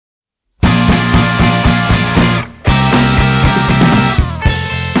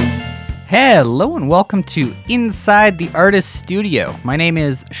Hello and welcome to Inside the Artist Studio. My name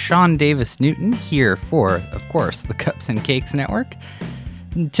is Sean Davis Newton, here for, of course, the Cups and Cakes Network.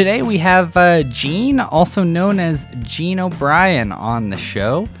 Today we have Jean, also known as Jean O'Brien, on the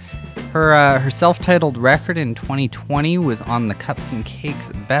show. Her self-titled record in 2020 was on the Cups and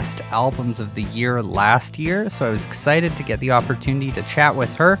Cakes Best Albums of the Year last year, so I was excited to get the opportunity to chat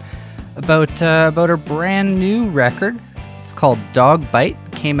with her about her brand new record. It's called Dog Bite.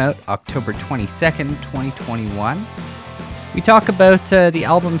 Came out October 22nd, 2021. We talk about the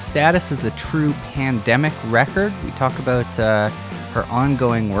album's status as a true pandemic record. We talk about her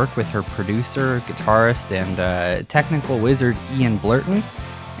ongoing work with her producer, guitarist, and technical wizard Ian Blurton.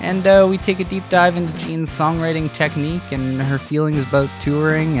 And we take a deep dive into Jean's songwriting technique and her feelings about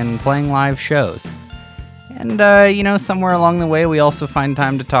touring and playing live shows. And, somewhere along the way, we also find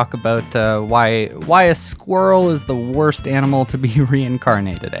time to talk about why a squirrel is the worst animal to be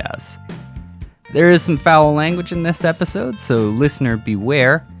reincarnated as. There is some foul language in this episode, so listener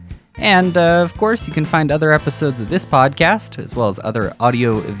beware. And, of course, you can find other episodes of this podcast, as well as other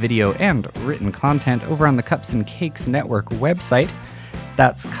audio, video, and written content over on the Cups and Cakes Network website.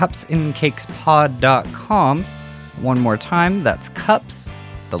 That's cupsandcakespod.com. One more time, that's cups,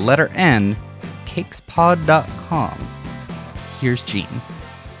 the letter N, cakespod.com. Here's Jean.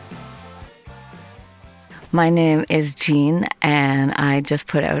 My name is Jean, and I just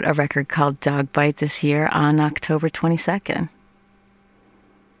put out a record called Dog Bite this year on October 22nd.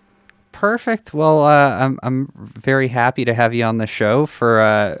 Perfect. Well, I'm very happy to have you on the show for,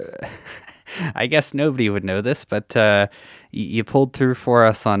 I guess nobody would know this, but you pulled through for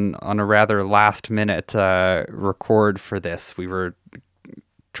us on a rather last-minute record for this. We were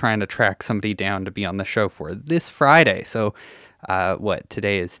trying to track somebody down to be on the show for this Friday. So,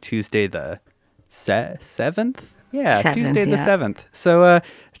 today is Tuesday the 7th? Yeah, 7th, Tuesday the 7th. So,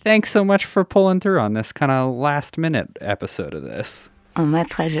 thanks so much for pulling through on this kind of last-minute episode of this. Oh, my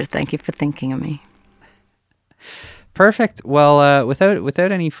pleasure. Thank you for thinking of me. Perfect. Well,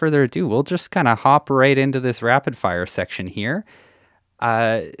 without any further ado, we'll just kind of hop right into this rapid fire section here.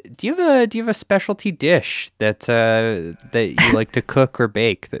 Do you have a specialty dish that you like to cook or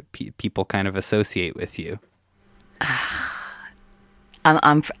bake that people kind of associate with you?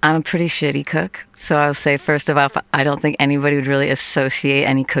 I'm a pretty shitty cook, so I'll say first of all, I don't think anybody would really associate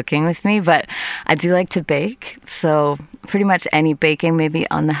any cooking with me, but I do like to bake, so pretty much any baking, maybe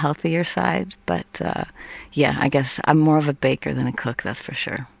on the healthier side, but I guess I'm more of a baker than a cook, that's for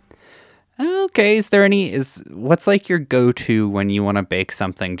sure. Okay, what's like your go-to when you want to bake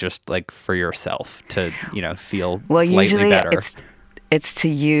something just like for yourself to, feel slightly better? It's to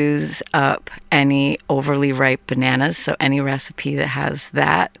use up any overly ripe bananas. So any recipe that has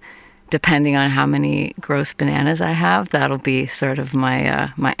that, depending on how many gross bananas I have, that'll be sort of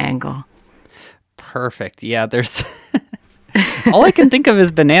my my angle. Perfect. Yeah, there's all I can think of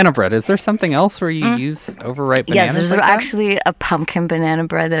is banana bread. Is there something else where you use overripe bananas? Yes, there's like actually a pumpkin banana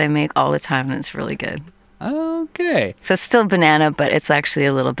bread that I make all the time, and it's really good. Okay. So it's still banana, but it's actually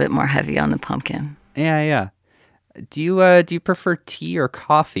a little bit more heavy on the pumpkin. Yeah. Do you prefer tea or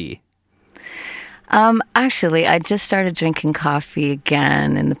coffee? Actually, I just started drinking coffee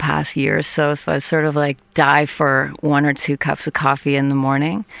again in the past year or so. So I sort of like die for 1 or 2 cups of coffee in the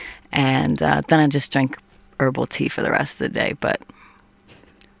morning, and then I just drink herbal tea for the rest of the day. But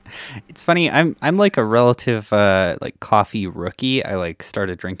it's funny, I'm like a relative coffee rookie. I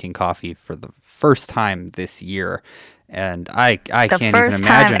started drinking coffee for the first time this year, and I can't even imagine. The first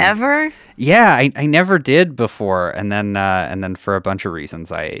time ever? Yeah, I never did before, and then for a bunch of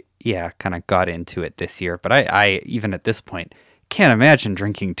reasons I kind of got into it this year. But I even at this point can't imagine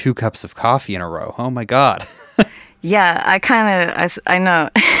drinking 2 cups of coffee in a row. Oh my god. Yeah, I know.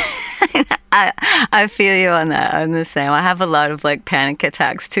 I feel you on that. I'm the same. I have a lot of panic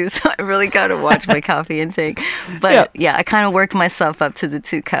attacks too, so I really got to watch my coffee intake. But yeah, I kind of worked myself up to the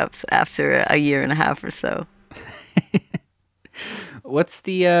 2 cups after a year and a half or so. What's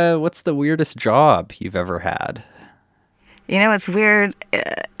the weirdest job you've ever had? What's weird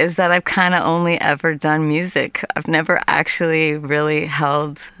is that I've kind of only ever done music. I've never actually really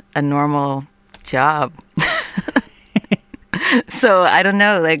held a normal job. So I don't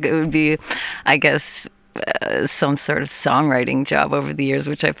know, it would be, I guess, some sort of songwriting job over the years,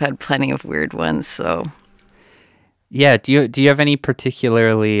 which I've had plenty of weird ones. So, yeah. Do you have any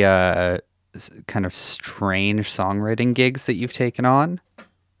particularly kind of strange songwriting gigs that you've taken on?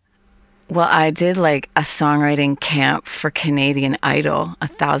 Well, I did a songwriting camp for Canadian Idol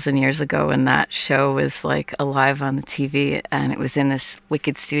 1,000 years ago, and that show was alive on the TV, and it was in this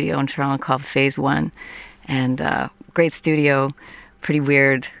wicked studio in Toronto called Phase One, and great studio, pretty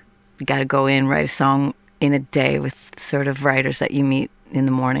weird you got to go in, write a song in a day with sort of writers that you meet in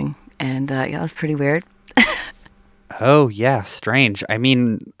the morning. And yeah, it was pretty weird. Oh yeah, strange. I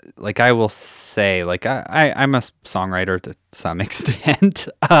mean, like I will say, like I'm a songwriter to some extent.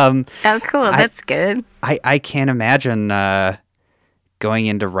 Oh, cool. That's good. I can't imagine going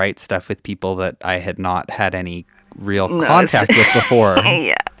in to write stuff with people that I had not had any real contact with before.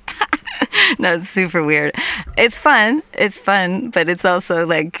 Yeah. No, it's super weird. It's fun, but it's also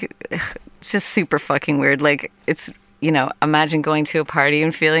like, it's just super fucking weird. Like, it's, imagine going to a party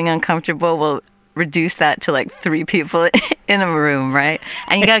and feeling uncomfortable. Well, reduce that to like 3 people in a room, right?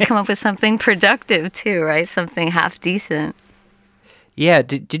 And you got to come up with something productive too, right? Something half decent. Yeah.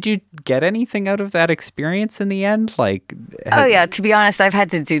 Did you get anything out of that experience in the end? Like, oh yeah. To be honest, I've had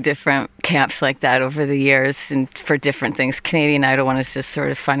to do different camps like that over the years and for different things. Canadian Idol one is just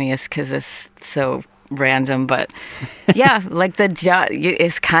sort of funniest because it's so random, but yeah, like the job,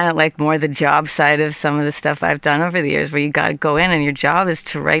 it's kind of like more the job side of some of the stuff I've done over the years, where you got to go in and your job is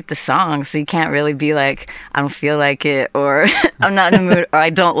to write the song, so you can't really be like, I don't feel like it, or I'm not in the mood, or I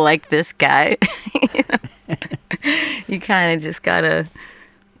don't like this guy. You kind of just gotta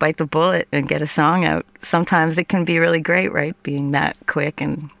bite the bullet and get a song out. Sometimes it can be really great, right, being that quick,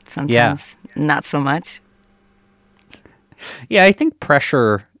 and sometimes not so much. Yeah, I think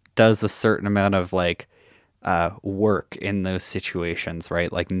pressure does a certain amount of like work in those situations,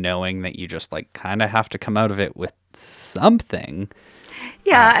 right? Like knowing that you just like kind of have to come out of it with something.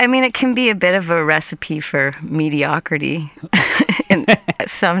 Yeah, I mean, it can be a bit of a recipe for mediocrity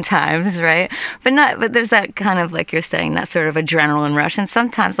sometimes, right? But there's that kind of, like you're saying, that sort of adrenaline rush. And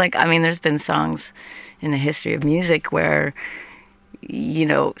sometimes, like, I mean, there's been songs in the history of music where,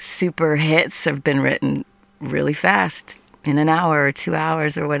 super hits have been written really fast, in an hour or 2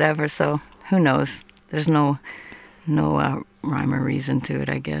 hours or whatever. So who knows? There's no rhyme or reason to it,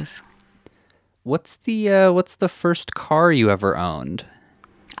 I guess. What's the first car you ever owned?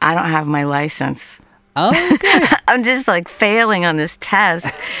 I don't have my license. Oh, okay. I'm just like failing on this test.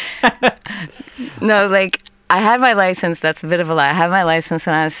 No, like I had my license. That's a bit of a lie. I had my license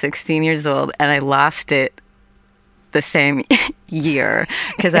when I was 16 years old, and I lost it the same year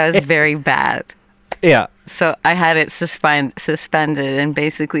because I was very bad. Yeah. So I had it suspended and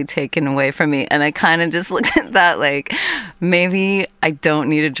basically taken away from me. And I kind of just looked at that like, maybe I don't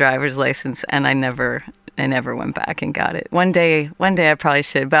need a driver's license. And I never went back and got it. One day I probably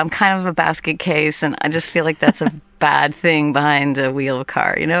should, but I'm kind of a basket case, and I just feel like that's a bad thing behind the wheel of a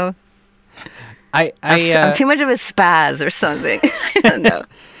car, I'm too much of a spaz or something. I don't know.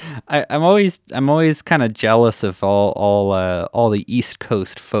 I'm always kind of jealous of all the East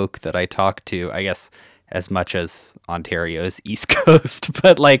Coast folk that I talk to. I guess as much as Ontario's East Coast,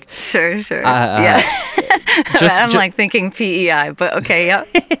 but like sure, yeah. I'm like thinking PEI, but okay, yeah.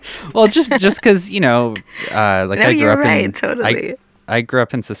 Well, just because like no, I grew up in totally. I grew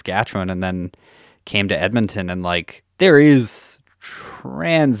up in Saskatchewan and then came to Edmonton, and like there is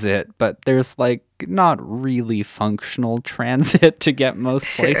transit, but there's like not really functional transit to get most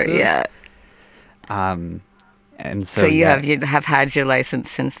places. Yeah. And so you have had your license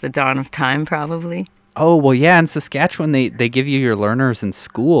since the dawn of time, probably. Oh well, yeah. In Saskatchewan, they give you your learners in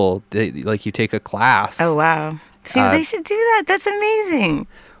school. You take a class. Oh wow! See, they should do that. That's amazing.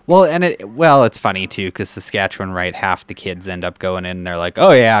 Well, it's funny too because Saskatchewan, right? Half the kids end up going in. And they're like,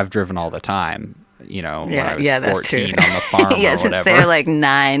 "Oh yeah, I've driven all the time." When I was 14 on the farm yeah, or whatever. Since they're like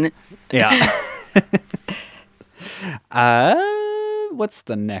 9. Yeah. What's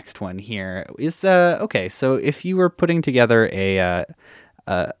the next one here? Okay, so if you were putting together a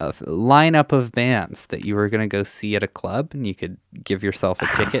lineup of bands that you were going to go see at a club, and you could give yourself a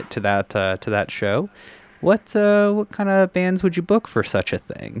ticket to that show, what kind of bands would you book for such a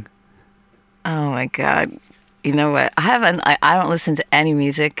thing? Oh my God. You know what? I don't listen to any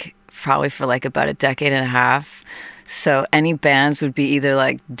music probably for like about a decade and a half. So any bands would be either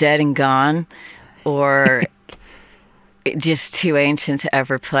like dead and gone or just too ancient to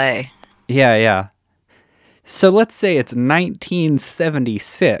ever play. Yeah. So let's say it's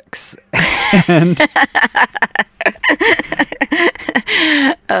 1976. And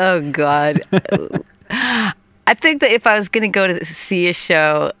oh God. I think that if I was going to go to see a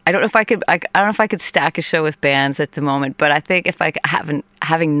show, I don't know if I could stack a show with bands at the moment, but I think if I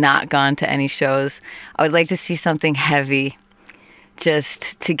having not gone to any shows, I would like to see something heavy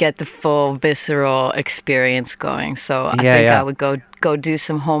just to get the full visceral experience going. So I think I would go do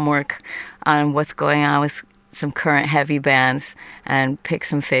some homework on what's going on with some current heavy bands and pick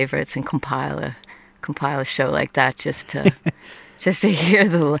some favorites and compile a show like that just to hear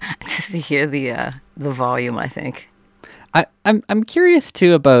the volume, I think. I'm curious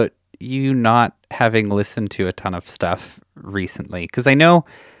too about you not having listened to a ton of stuff recently? Because I know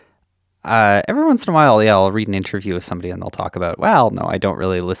every once in a while, yeah, I'll read an interview with somebody and they'll talk about, well, no, I don't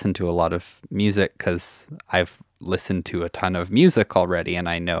really listen to a lot of music because I've listened to a ton of music already and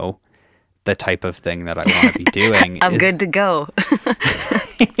I know the type of thing that I want to be doing. I'm good to go.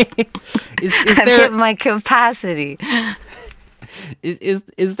 I've hit my capacity.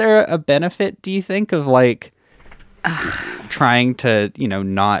 Is there a benefit, do you think, of like trying to,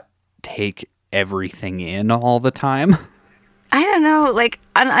 not take everything in all the time? I don't know. Like,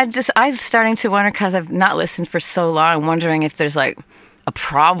 I'm starting to wonder because I've not listened for so long. I'm wondering if there's like a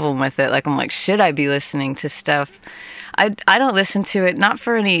problem with it. Like, I'm like, should I be listening to stuff? I don't listen to it, not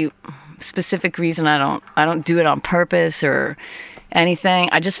for any specific reason. I don't do it on purpose or anything.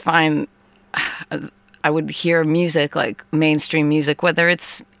 I just find I would hear music, like mainstream music, whether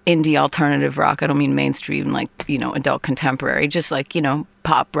it's indie alternative rock. I don't mean mainstream, like, adult contemporary, just like,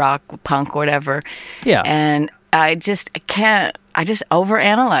 pop rock, punk, whatever. Yeah. And I just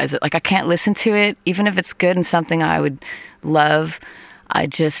overanalyze it. Like, I can't listen to it, even if it's good and something I would love. I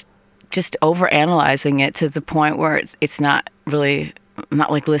just overanalyzing it to the point where it's not really, I'm not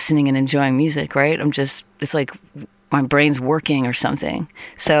like listening and enjoying music, right? It's like my brain's working or something.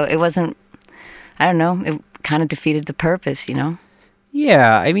 So it wasn't, I don't know, it kind of defeated the purpose,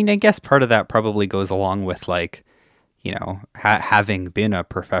 Yeah, I mean, I guess part of that probably goes along with like, having been a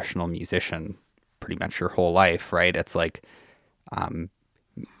professional musician pretty much your whole life, right? It's like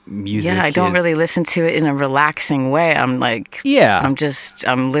music. Yeah, I don't really listen to it in a relaxing way. I'm like, yeah,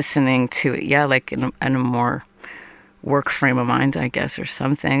 I'm listening to it, yeah, like in a more work frame of mind, I guess, or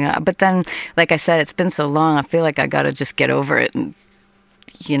something. But then, like I said, it's been so long, I feel like I got to just get over it and,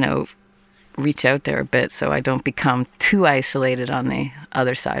 reach out there a bit so I don't become too isolated on the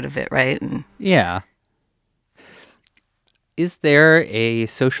other side of it, right? And yeah. Is there a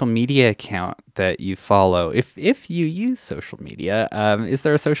social media account that you follow? If you use social media, is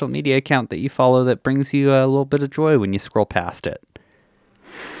there a social media account that you follow that brings you a little bit of joy when you scroll past it?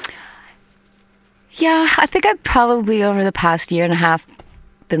 Yeah, I think I've probably over the past year and a half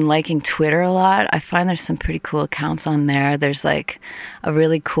been liking Twitter a lot. I find there's some pretty cool accounts on there. There's like a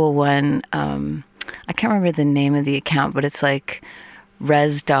really cool one. I can't remember the name of the account, but it's like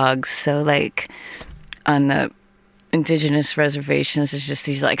res dogs. So like on the indigenous reservations, there's just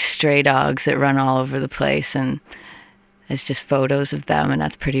these like stray dogs that run all over the place, and it's just photos of them, and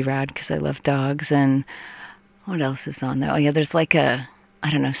that's pretty rad because I love dogs. And what else is on there? Oh yeah, there's like I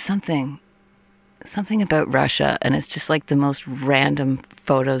don't know, something about Russia, and it's just like the most random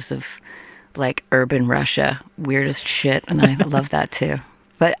photos of like urban Russia, weirdest shit, and I love that too.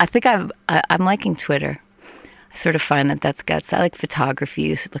 But I think I'm liking Twitter. I sort of find that's I like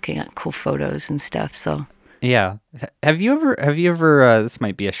photography, looking at cool photos and stuff. So yeah, have you ever? This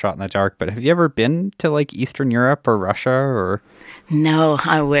might be a shot in the dark, but have you ever been to like Eastern Europe or Russia or? No,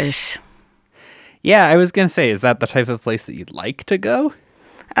 I wish. Yeah, I was gonna say, is that the type of place that you'd like to go?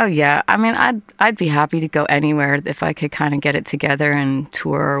 Oh yeah, I mean, I'd be happy to go anywhere if I could kind of get it together and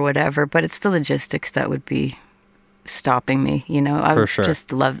tour or whatever. But it's the logistics that would be stopping me. I would sure.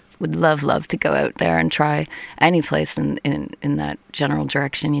 just love to go out there and try any place in that general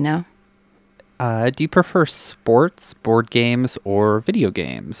direction. Do you prefer sports, board games, or video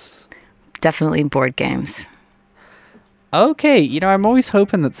games? Definitely board games. Okay, I'm always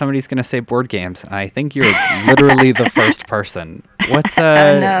hoping that somebody's going to say board games, and I think you're literally the first person. What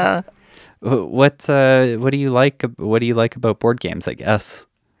no. What do you like? What do you like about board games, I guess?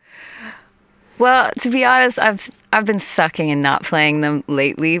 Well, to be honest, I've been sucking and not playing them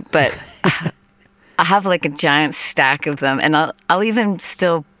lately, but I have like a giant stack of them, and I'll even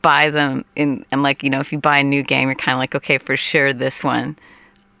still buy them and like, if you buy a new game, you're kind of like, okay, for sure this one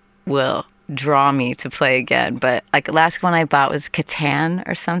will draw me to play again. But like the last one I bought was Catan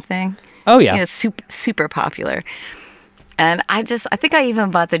or something. Oh yeah, super popular. And I think I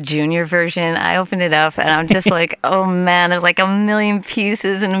even bought the junior version. I opened it up and I'm just like, oh man, there's like a million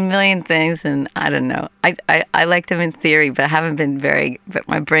pieces and a million things, and I don't know. I liked them in theory, but I haven't been but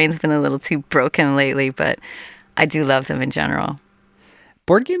my brain's been a little too broken lately, but I do love them in general.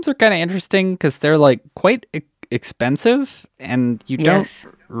 Board games are kind of interesting because they're like quite expensive, and you don't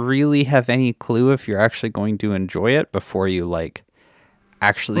really have any clue if you're actually going to enjoy it before you like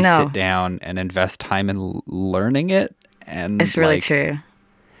actually sit down and invest time in learning it. And it's really true.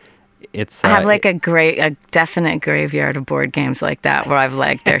 It's I have like a definite graveyard of board games like that where I've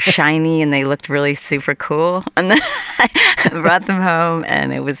like they're shiny and they looked really super cool, and then I brought them home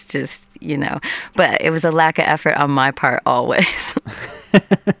and it was just but it was a lack of effort on my part always.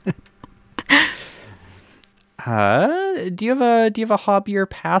 Do do you have a hobby or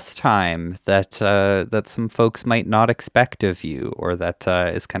pastime that that some folks might not expect of you, or that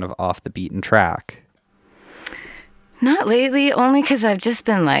is kind of off the beaten track? Not lately, only because I've just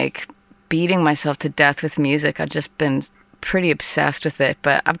been like beating myself to death with music. I've just been pretty obsessed with it.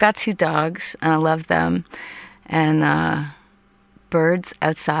 But I've got 2 dogs and I love them. And birds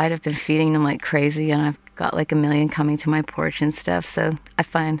outside, I've been feeding them like crazy, and I've got like a million coming to my porch and stuff. So I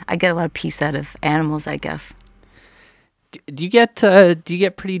find I get a lot of peace out of animals, I guess. Do you get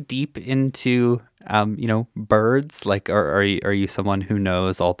pretty deep into birds? Like, are you someone who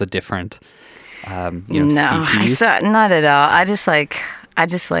knows all the different No, species? not at all. I just like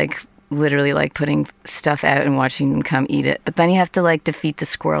literally like putting stuff out and watching them come eat it. But then you have to like defeat the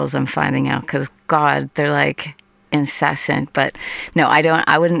squirrels, I'm finding out, because God, they're like incessant. But no, I don't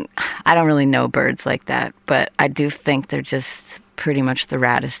really know birds like that, but I do think they're just pretty much the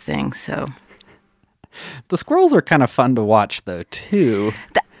raddest thing. So The squirrels are kind of fun to watch though too.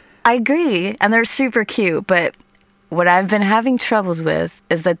 I agree, and they're super cute, but what I've been having troubles with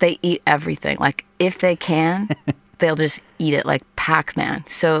is that they eat everything. Like, if they can, they'll just eat it like Pac-Man.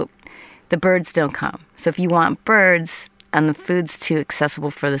 So the birds don't come. So if you want birds and the food's too accessible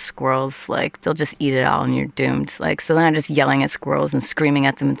for the squirrels, like, they'll just eat it all and you're doomed. Like, so then I'm just yelling at squirrels and screaming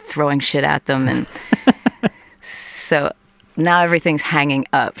at them and throwing shit at them. And so now everything's hanging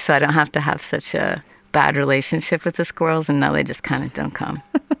up, so I don't have to have such a bad relationship with the squirrels, and now they just kind of don't come.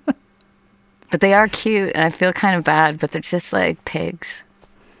 But they are cute, and I feel kind of bad, but they're just like pigs.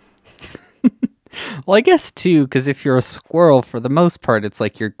 Well, I guess too, because if you're a squirrel, for the most part, it's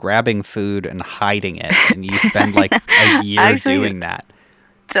like you're grabbing food and hiding it, and you spend like a year Actually, doing that.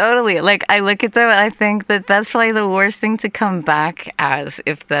 Totally. Like, I look at them and I think that that's probably the worst thing to come back as,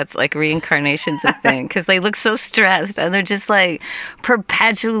 if that's like reincarnation's a thing, because they look so stressed and they're just like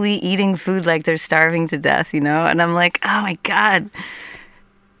perpetually eating food like they're starving to death, And I'm like, oh my God.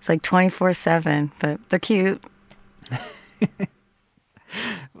 It's like 24/7, but they're cute.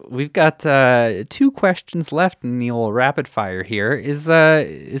 We've got 2 questions left in the old rapid fire here. Is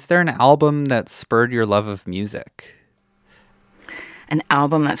there an album that spurred your love of music? An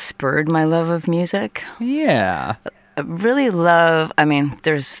album that spurred my love of music? Yeah. I really love, I mean,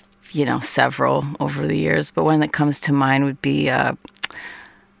 there's, several over the years, but one that comes to mind would be, I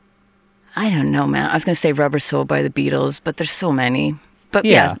don't know, man. I was going to say Rubber Soul by the Beatles, but there's so many. But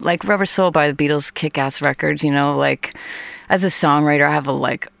yeah, like Rubber Soul by the Beatles, kick-ass records, like as a songwriter, I have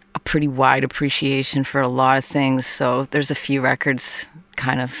a pretty wide appreciation for a lot of things. So there's a few records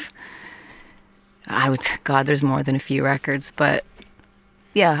kind of, God, there's more than a few records, but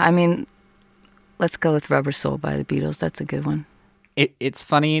yeah, I mean, let's go with Rubber Soul by the Beatles. That's a good one. It's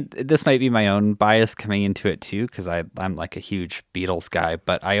funny. This might be my own bias coming into it too, because I'm like a huge Beatles guy,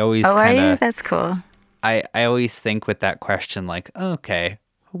 but I always are you? That's cool. I always think with that question, like, okay,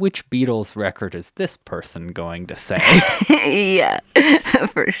 which Beatles record is this person going to say? Yeah,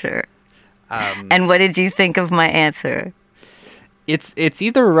 for sure. And what did you think of my answer? It's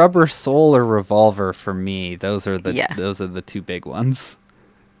either Rubber Soul or Revolver for me. Those are the 2 big ones.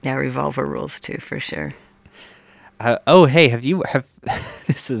 Yeah, Revolver rules too, for sure. Hey,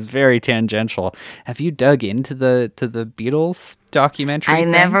 this is very tangential. Have you dug into the Beatles documentary? I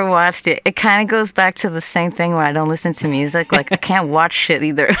never watched it. It kind of goes back to the same thing where I don't listen to music. Like, I can't watch shit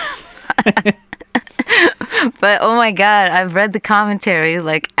either. But oh my God, I've read the commentary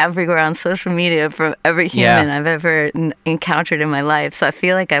like everywhere on social media from every human I've ever encountered in my life. So I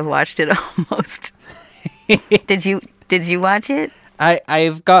feel like I've watched it almost. Did you watch it?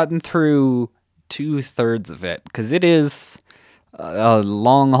 I've gotten through 2/3 of it, because it is a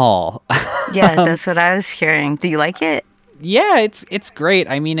long haul. Yeah, that's what I was hearing. Do you like it? Yeah, it's great.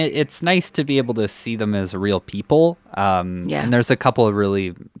 I mean, it's nice to be able to see them as real people. And there's a couple of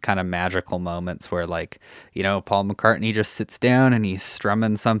really kind of magical moments where, like, Paul McCartney just sits down and he's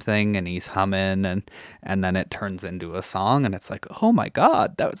strumming something and he's humming, and then it turns into a song, and it's like, oh my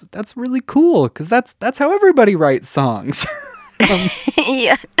God, that's really cool, because that's how everybody writes songs.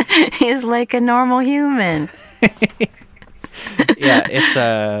 Yeah, he's like a normal human. Yeah, it's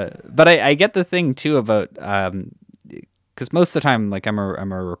but I get the thing too about because most of the time, like, I'm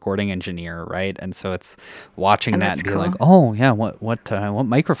a recording engineer, right? And so it's watching that and being like, oh yeah, what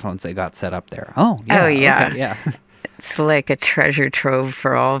microphones they got set up there? Oh yeah, okay, yeah. It's like a treasure trove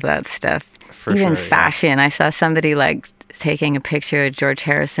for all of that stuff. Even fashion. Yeah. I saw somebody like taking a picture of George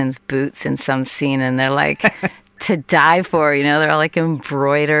Harrison's boots in some scene, and they're like to die for. They're all like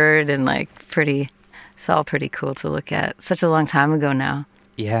embroidered and like pretty. It's all pretty cool to look at. Such a long time ago now.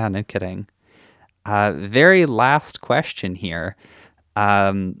 Yeah, no kidding. Very last question here.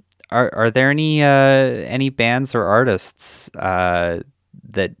 Are there any bands or artists that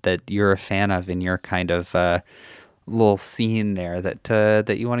you're a fan of in your kind of little scene there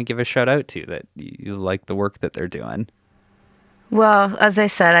that you want to give a shout out to, that you like the work that they're doing? Well, as I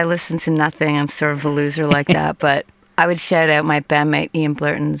said, I listen to nothing. I'm sort of a loser like that. But I would shout out my bandmate Ian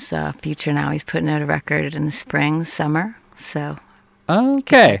Blurton's future now. He's putting out a record in the spring, summer. So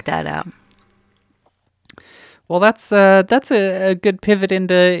okay, check that out. Well, that's a good pivot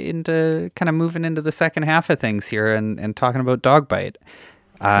into kind of moving into the second half of things here and talking about Dogbite.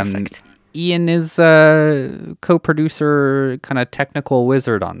 Perfect. Ian is a co-producer, kind of technical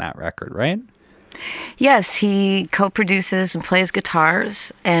wizard on that record, right? Yes, he co-produces and plays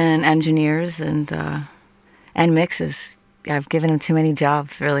guitars and engineers and mixes. I've given him too many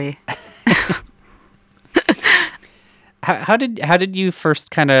jobs, really. How did you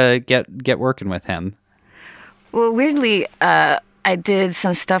first kind of get working with him? Well, weirdly, I did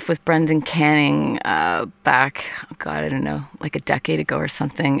some stuff with Brendan Canning back, I don't know, like a decade ago or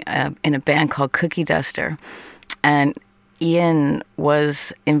something, in a band called Cookie Duster. And Ian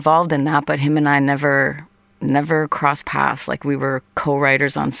was involved in that, but him and I never crossed paths. Like, we were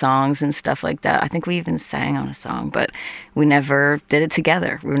co-writers on songs and stuff like that. I think we even sang on a song, but we never did it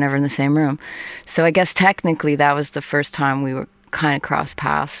together. We were never in the same room. So I guess technically that was the first time we were kind of crossed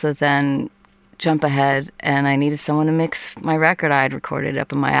paths. So then jump ahead, and I needed someone to mix my record. I had recorded it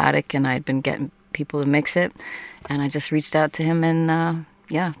up in my attic, and I'd been getting people to mix it, and I just reached out to him, and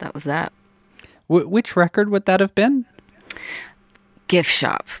that was that. Which record would that have been? Gift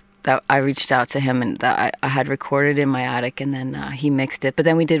Shop. That I reached out to him, and that I had recorded in my attic, and then he mixed it. But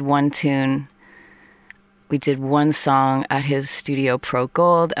then we did one tune. We did one song at his studio, Pro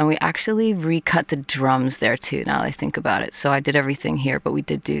Gold, and we actually recut the drums there too, now that I think about it. So I did everything here, but we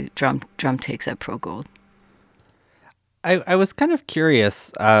did do drum takes at Pro Gold. I was kind of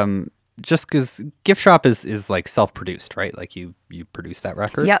curious, just because Gift Shop is like self-produced, right? Like you produced that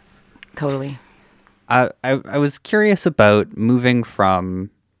record? Yep, totally. I was curious about moving from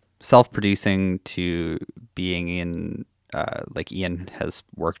self-producing to being in, like Ian has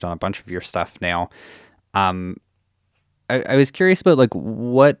worked on a bunch of your stuff now. I was curious about like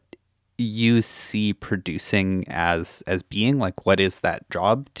what you see producing as being, like, what is that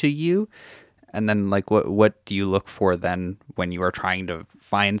job to you? And then like what do you look for then when you are trying to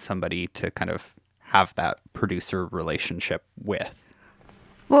find somebody to kind of have that producer relationship with?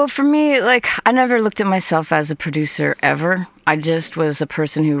 Well, for me, like, I never looked at myself as a producer ever. I just was a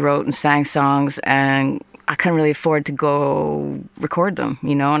person who wrote and sang songs, and I couldn't really afford to go record them,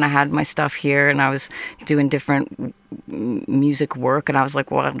 and I had my stuff here, and I was doing different music work, and I was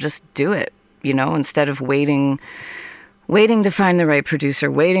like, well, I'll just do it, instead of waiting to find the right producer,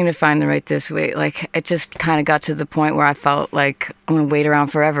 waiting to find the right this way. Like, it just kind of got to the point where I felt like I'm going to wait around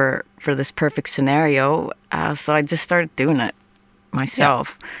forever for this perfect scenario. So I just started doing it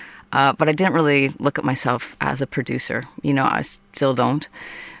myself. Yeah. But I didn't really look at myself as a producer. I still don't.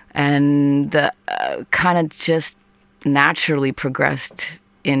 And kind of just naturally progressed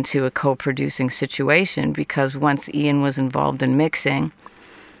into a co-producing situation, because once Ian was involved in mixing,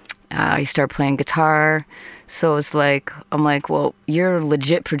 he started playing guitar. So it's like, I'm like, well, you're a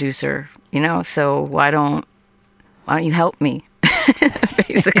legit producer, so why don't you help me?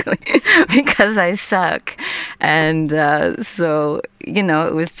 Basically, because I suck. And so,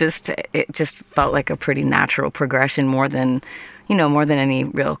 it just felt like a pretty natural progression, more than any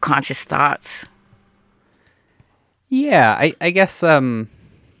real conscious thoughts. Yeah, I guess, what am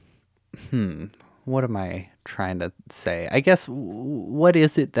I trying to say? I guess, what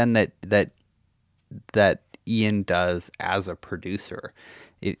is it then that Ian does as a producer,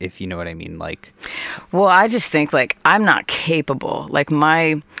 if you know what I mean? Like, well, I just think, like, I'm not capable. Like,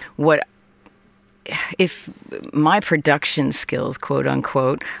 if my production skills, quote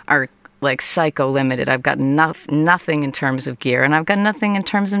unquote, are like psycho limited. I've got nothing in terms of gear, and I've got nothing in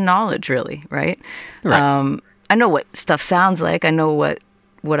terms of knowledge, really, right? I know what stuff sounds like. I know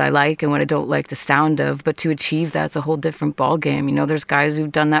what I like and what I don't like the sound of, but to achieve that's a whole different ballgame. There's guys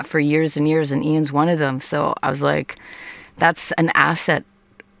who've done that for years and years, and Ian's one of them. So I was like, that's an asset,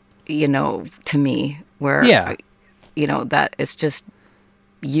 to me, where, that it's just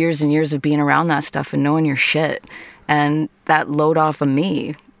years and years of being around that stuff and knowing your shit, and that load off of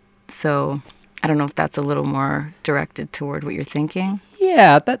me. So I don't know if that's a little more directed toward what you're thinking.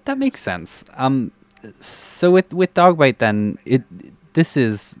 Yeah, that makes sense. So with Dogbite then, this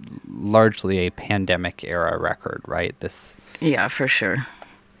is largely a pandemic era record, right? Yeah, for sure.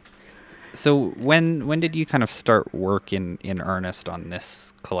 So when did you kind of start work in earnest on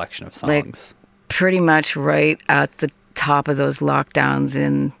this collection of songs? Like, pretty much right at the top of those lockdowns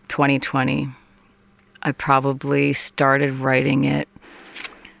in 2020. I probably started writing it,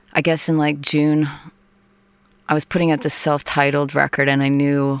 I guess, in like June. I was putting out this self-titled record, and I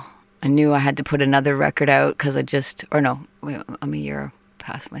knew I had to put another record out because I'm a year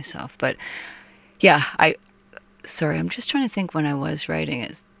past myself. But yeah, I'm just trying to think when I was writing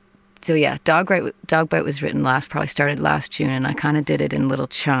it. So yeah, Dogbite was written probably started last June, and I kind of did it in little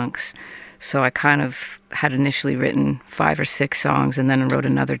chunks. So I kind of had initially written 5 or 6 songs, and then I wrote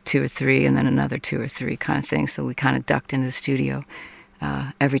another 2 or 3, and then another 2 or 3 kind of thing. So we kind of ducked into the studio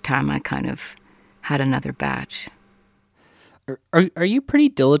every time I kind of had another batch. Are you pretty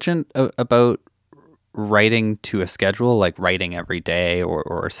diligent about writing to a schedule, like writing every day,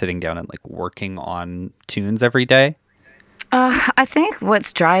 or sitting down and like working on tunes every day? I think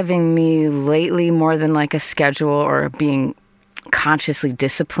what's driving me lately more than like a schedule or being consciously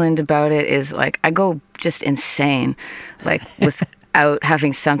disciplined about it is like I go just insane, like without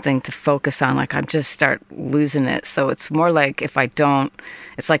having something to focus on. Like I just start losing it. So it's more like if I don't,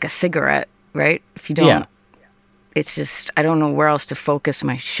 it's like a cigarette, right? If you don't, Yeah. It's just, I don't know where else to focus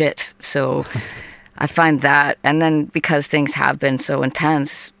my shit. So I find that, and then because things have been so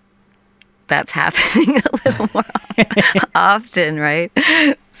intense, that's happening a little more often, right?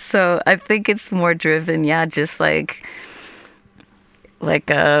 So I think it's more driven, just like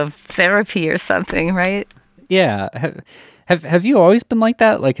a therapy or something, right? Yeah. Have you always been like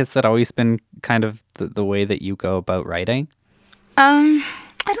that? Like, has that always been kind of the way that you go about writing?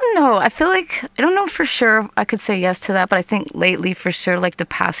 I don't know. I feel like, I don't know for sure I could say yes to that, but I think lately for sure, like the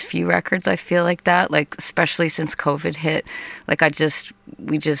past few records, I feel like that, like especially since COVID hit, like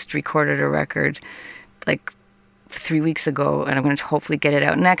we just recorded a record like 3 weeks ago, and I'm going to hopefully get it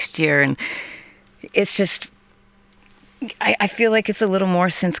out next year. And it's just, I feel like it's a little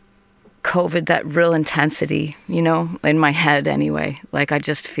more since COVID, that real intensity, in my head anyway. Like I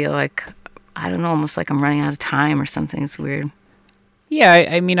just feel like, I don't know, almost like I'm running out of time or something. It's weird. Yeah,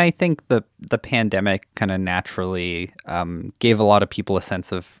 I mean, I think the pandemic kind of naturally gave a lot of people a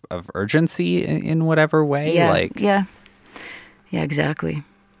sense of urgency in whatever way. Yeah, exactly.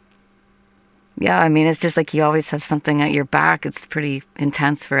 Yeah, I mean, it's just like you always have something at your back. It's pretty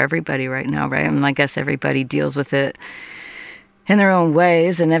intense for everybody right now, right? I mean, I guess everybody deals with it in their own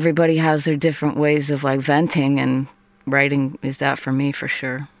ways, and everybody has their different ways of like venting, and writing is that for me for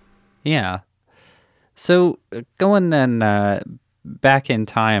sure. Yeah. So going then back in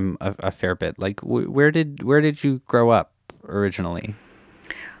time a fair bit, like where did you grow up originally?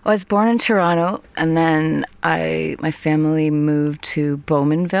 Well, I was born in Toronto, and then my family moved to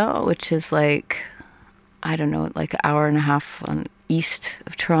Bowmanville, which is like, I don't know, like an hour and a half east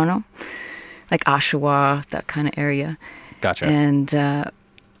of Toronto, like Oshawa, that kind of area. Gotcha. And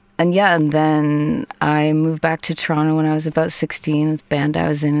then I moved back to Toronto when I was about 16, with the band I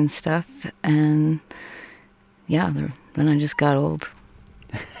was in and stuff. And then I just got old.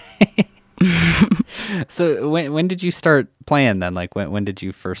 So when did you start playing then? Like when did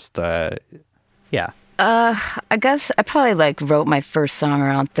you first, yeah. I guess I probably like wrote my first song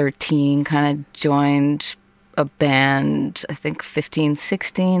around 13, kind of joined a band, I think 15,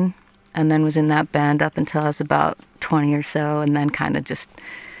 16, and then was in that band up until I was about 20 or so, and then kind of just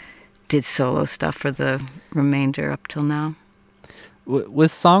did solo stuff for the remainder up till now.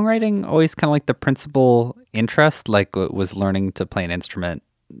 Was songwriting always kind of like the principal interest? Like was learning to play an instrument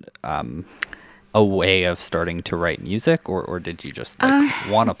a way of starting to write music, or did you just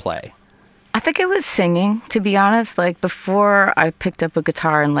want to play? I think it was singing, to be honest. Like before I picked up a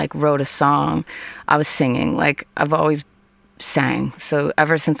guitar and like wrote a song, I was singing. Like I've always sang. So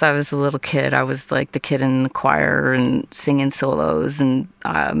ever since I was a little kid, I was like the kid in the choir and singing solos and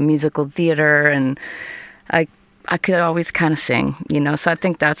musical theater, and I could always kind of sing, So I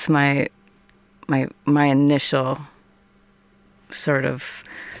think that's my initial sort of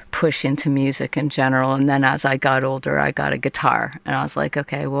push into music in general. And then as I got older, I got a guitar, and I was like,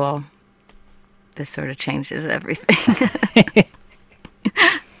 okay, well, this sort of changes everything.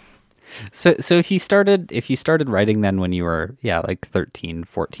 So if you started writing then when you were like 13,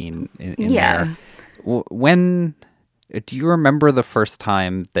 14 in there, when do you remember the first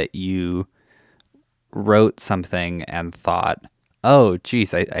time that you wrote something and thought, oh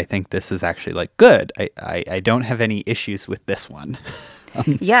geez, I think this is actually like good. I don't have any issues with this one.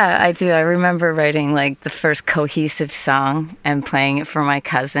 Yeah, I do. I remember writing like the first cohesive song and playing it for my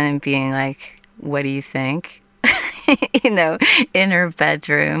cousin and being like, what do you think? In her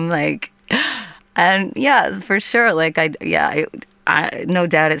bedroom, like, and yeah, for sure. Like I no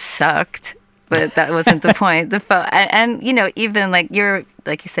doubt it sucked, but that wasn't the point. And you know, even like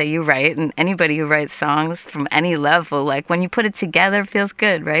like you say, you write, and anybody who writes songs from any level, like when you put it together, it feels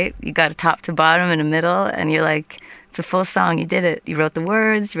good, right? You got a top to bottom and a middle, and you're like, it's a full song. You did it. You wrote the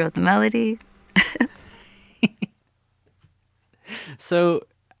words, you wrote the melody. So,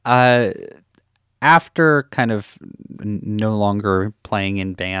 after kind of no longer playing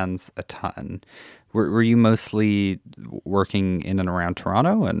in bands a ton, were you mostly working in and around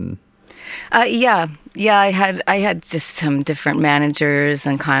Toronto? And yeah. I had just some different managers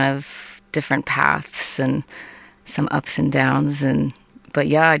and kind of different paths and some ups and downs, but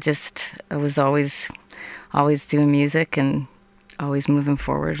yeah, I was always doing music and always moving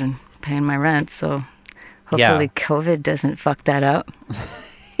forward and paying my rent. So hopefully COVID doesn't fuck that up.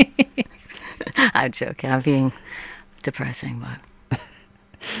 I'm joking. I'm being depressing, but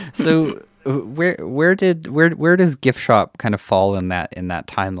so where does Gift Shop kind of fall in that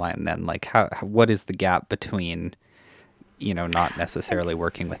timeline then? Like what is the gap between, you know, not necessarily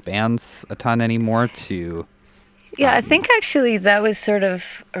working with bands a ton anymore to I think actually that was sort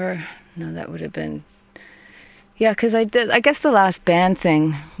of, or no, that would have been, because I guess the last band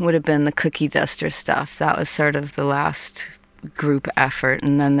thing would have been the Cookie Duster stuff. That was sort of the last group effort,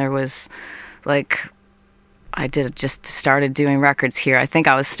 and then there was like I just started doing records here. I think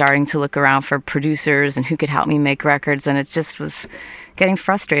I was starting to look around for producers and who could help me make records, and it just was getting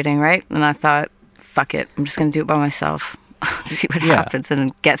frustrating, right? And I thought, fuck it, I'm just going to do it by myself, see what happens,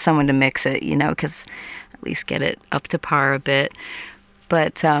 and get someone to mix it, you know, because at least get it up to par a bit.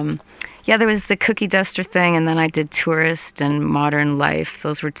 But there was the Cookie Duster thing, and then I did Tourist and Modern Life.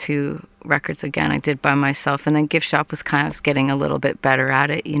 Those were two records, again, I did by myself. And then Gift Shop was kind of getting a little bit better at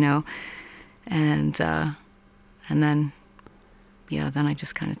it, you know. And then I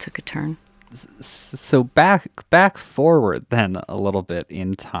just kind of took a turn. So back forward then a little bit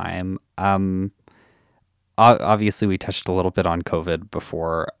in time. Obviously, we touched a little bit on COVID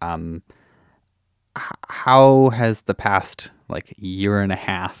before. How has the past like year and a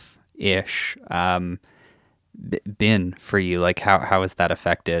half ish been for you? Like how has that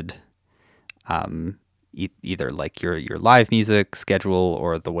affected either like your live music schedule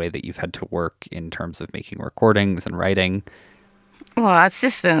or the way that you've had to work in terms of making recordings and writing? Well, it's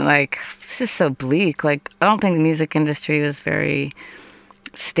just so bleak. Like, I don't think the music industry was very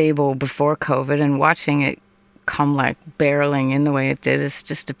stable before COVID, and watching it come like barreling in the way it did is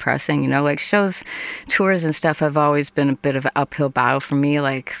just depressing, you know. Like shows, tours and stuff have always been a bit of an uphill battle for me,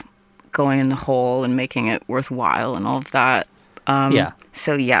 like going in the hole and making it worthwhile and all of that.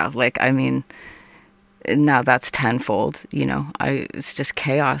 So like, I mean, now that's tenfold, you know. It's just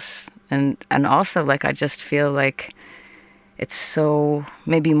chaos, and also like I just feel like it's so,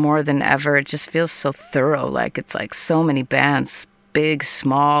 maybe more than ever, it just feels so thorough. Like it's like so many bands, big,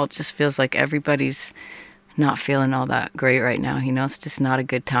 small. It just feels like everybody's not feeling all that great right now, you know. It's just not a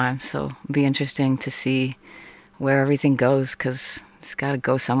good time. So it'll be interesting to see where everything goes, because it's got to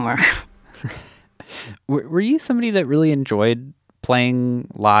go somewhere. Were you somebody that really enjoyed playing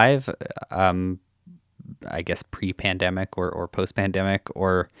live, I guess pre-pandemic or post-pandemic,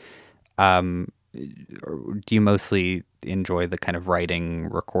 or do you mostly enjoy the kind of writing,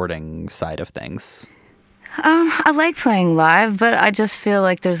 recording side of things? I like playing live, but I just feel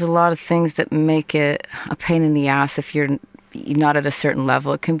like there's a lot of things that make it a pain in the ass if you're not at a certain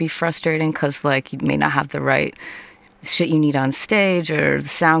level. It can be frustrating because like you may not have the right shit you need on stage, or the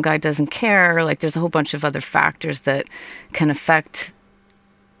sound guy doesn't care. Like there's a whole bunch of other factors that can affect,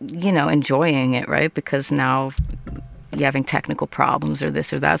 you know, enjoying it, right? Because now you're having technical problems or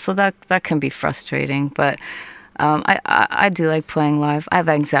this or that. So that can be frustrating. But I do like playing live. I have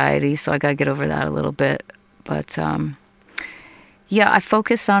anxiety, so I got to get over that a little bit. But I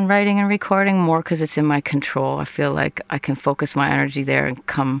focus on writing and recording more because it's in my control. I feel like I can focus my energy there and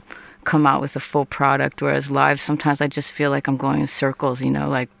come out with a full product. Whereas live, sometimes I just feel like I'm going in circles, you know,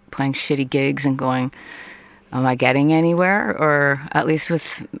 like playing shitty gigs and going, am I getting anywhere? Or at least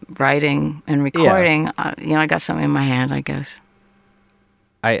with writing and recording, you know, I got something in my hand, I guess.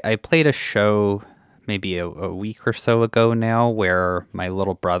 I played a show maybe a week or so ago now where my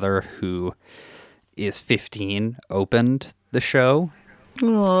little brother, who is 15, opened the show.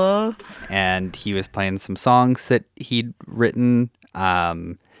 Aww. And he was playing some songs that he'd written.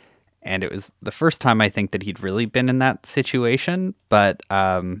 And it was the first time I think that he'd really been in that situation. But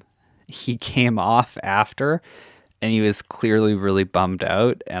he came off after, and he was clearly really bummed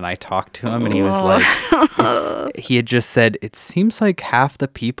out. And I talked to him, and he was like, he had just said, it seems like half the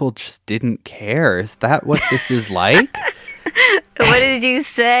people just didn't care. Is that what this is like? What did you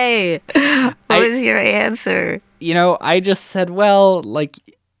say? What was your answer? You know, I just said, well, like,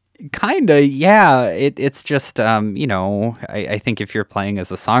 Kinda, yeah. It's just, I think if you're playing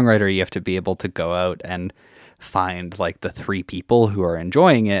as a songwriter, you have to be able to go out and find like the three people who are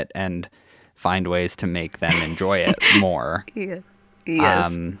enjoying it and find ways to make them enjoy it more. Yeah.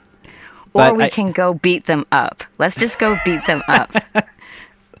 Yes. But or we can go beat them up. Let's just go beat them up.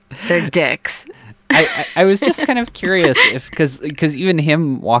 They're dicks. I was just kind of curious if, because even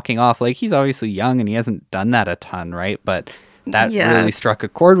him walking off, like he's obviously young and he hasn't done that a ton, right? But that really struck a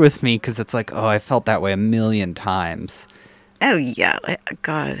chord with me because it's like, oh, I felt that way a million times. Oh yeah,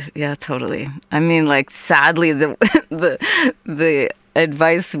 God, yeah, totally. I mean, like, sadly, the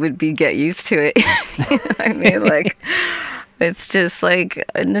advice would be get used to it. You know what I mean, like, it's just like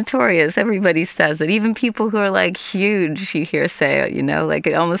notorious. Everybody says it. Even people who are like huge, you hear say it. You know, like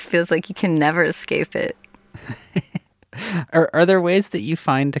it almost feels like you can never escape it. Are there ways that you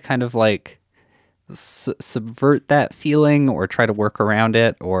find to kind of like subvert that feeling or try to work around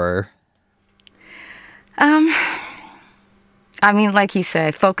it, or I mean, like you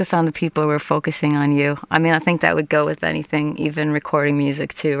said, focus on the people who are focusing on you. I mean, I think that would go with anything, even recording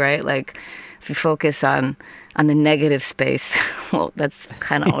music too, right? Like if you focus on the negative space, well, that's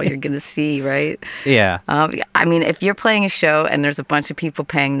kind of all you're going to see, right? Yeah. I mean, if you're playing a show and there's a bunch of people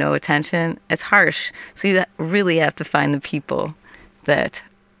paying no attention, it's harsh. So you really have to find the people that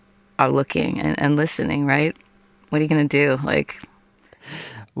are looking and listening, right? What are you going to do? Like,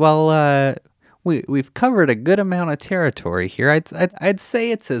 well, we've covered a good amount of territory here. I'd say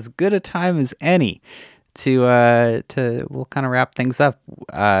it's as good a time as any to we'll kind of wrap things up.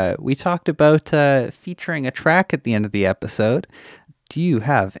 We talked about featuring a track at the end of the episode. Do you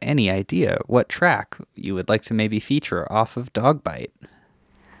have any idea what track you would like to maybe feature off of Dog Bite?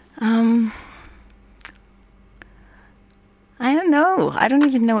 I don't know. I don't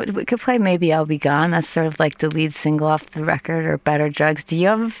even know. We could play Maybe I'll Be Gone. That's sort of like the lead single off the record, or Better Drugs. Do you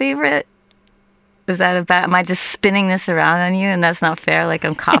have a favorite? Is that am I just spinning this around on you and that's not fair? Like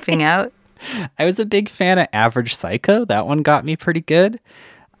I'm coughing out? I was a big fan of Average Psycho. That one got me pretty good.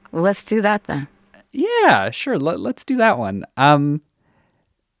 Well, let's do that then. Yeah, sure. Let's do that one.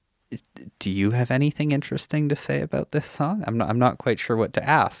 Do you have anything interesting to say about this song? I'm not quite sure what to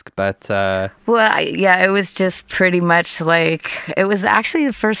ask, but well, it was just pretty much like, it was actually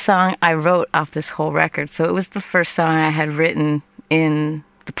the first song I wrote off this whole record. So it was the first song I had written in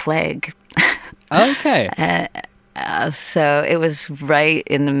the plague. Okay. So it was right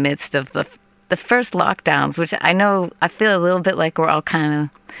in the midst of the first lockdowns, which I feel a little bit like we're all kind of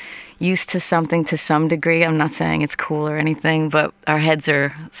used to something to some degree. I'm not saying it's cool or anything, but our heads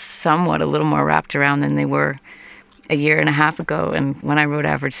are somewhat a little more wrapped around than they were a year and a half ago. And when I wrote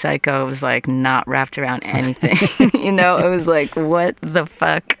Average Psycho, it was like not wrapped around anything. You know, it was like, what the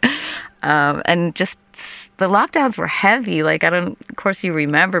fuck? And just the lockdowns were heavy. Like, of course you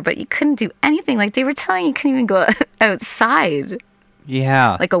remember, but you couldn't do anything. Like they were telling you couldn't even go outside.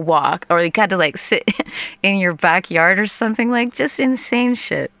 Yeah. Like a walk, or you had to like sit in your backyard or something, like just insane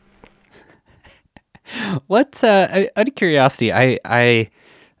shit. What, out of curiosity, I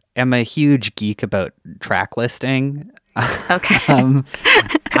am a huge geek about track listing. Okay.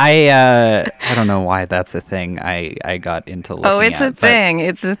 I don't know why that's a thing I got into looking at. Oh, it's a thing.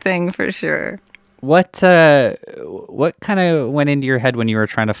 It's a thing for sure. What kind of went into your head when you were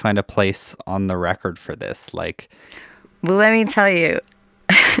trying to find a place on the record for this? Like, well, let me tell you,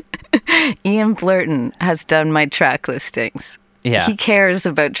 Ian Blurton has done my track listings. Yeah. He cares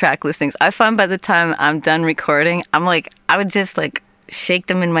about track listings. I find by the time I'm done recording, I'm like, I would just like shake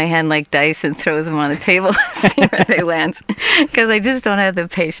them in my hand like dice and throw them on the table, see where they land, because I just don't have the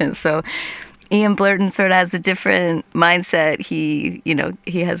patience. So Ian Blurton sort of has a different mindset. He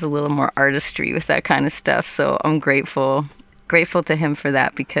has a little more artistry with that kind of stuff. So I'm grateful to him for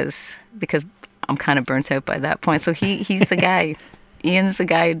that, because I'm kind of burnt out by that point. So he's the guy. Ian's the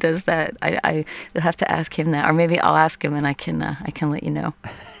guy who does that. You'll have to ask him that, or maybe I'll ask him and I can let you know.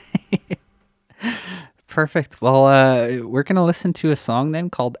 Perfect. Well, we're gonna listen to a song then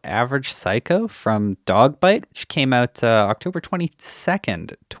called "Average Psycho" from Dog Bite, which came out October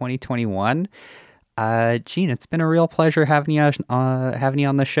 22nd, 2021. Gene, it's been a real pleasure having you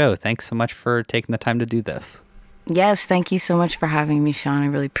on the show. Thanks so much for taking the time to do this. Yes, thank you so much for having me, Sean. I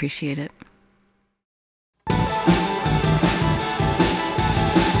really appreciate it.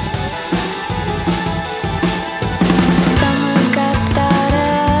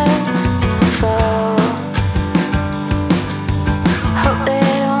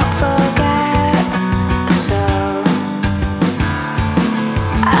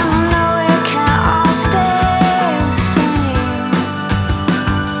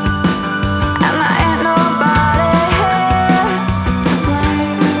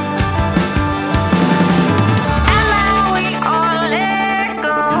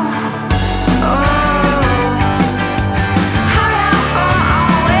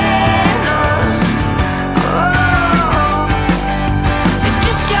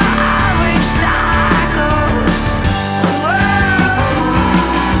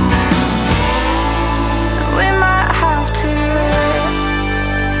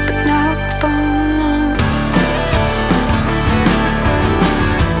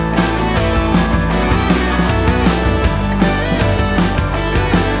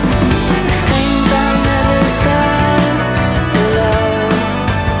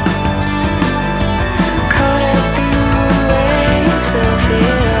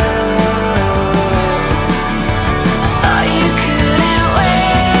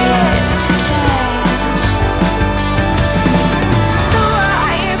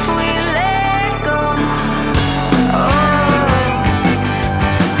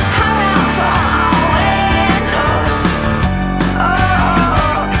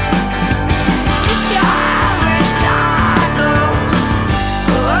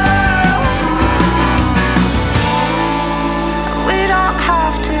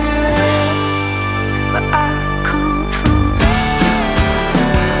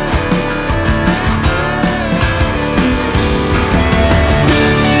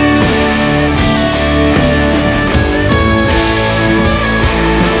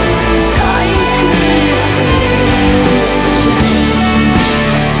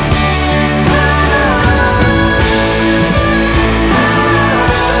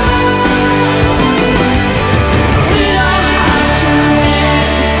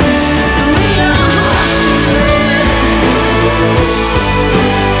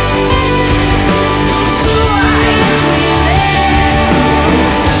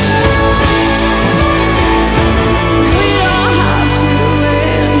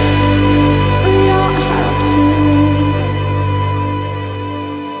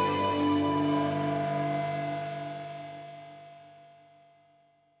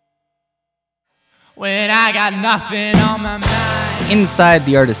 when I got nothing on my mind. Inside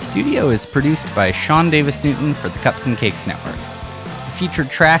the Artist Studio is produced by Sean Davis Newton for the Cups and Cakes Network. The featured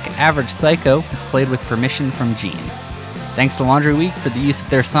track, Average Psycho, is played with permission from Gene. Thanks to Laundry Week for the use of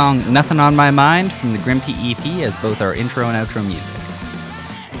their song Nothing on My Mind from the Grimpy EP as both our intro and outro music.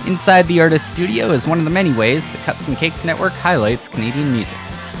 Inside the Artist Studio is one of the many ways the Cups and Cakes Network highlights Canadian music.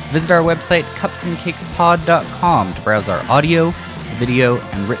 Visit our website, cupsandcakespod.com, to browse our audio, video,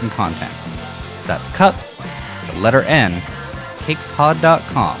 and written content. That's cups, the letter N,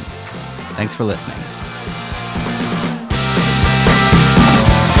 cakespod.com. Thanks for listening.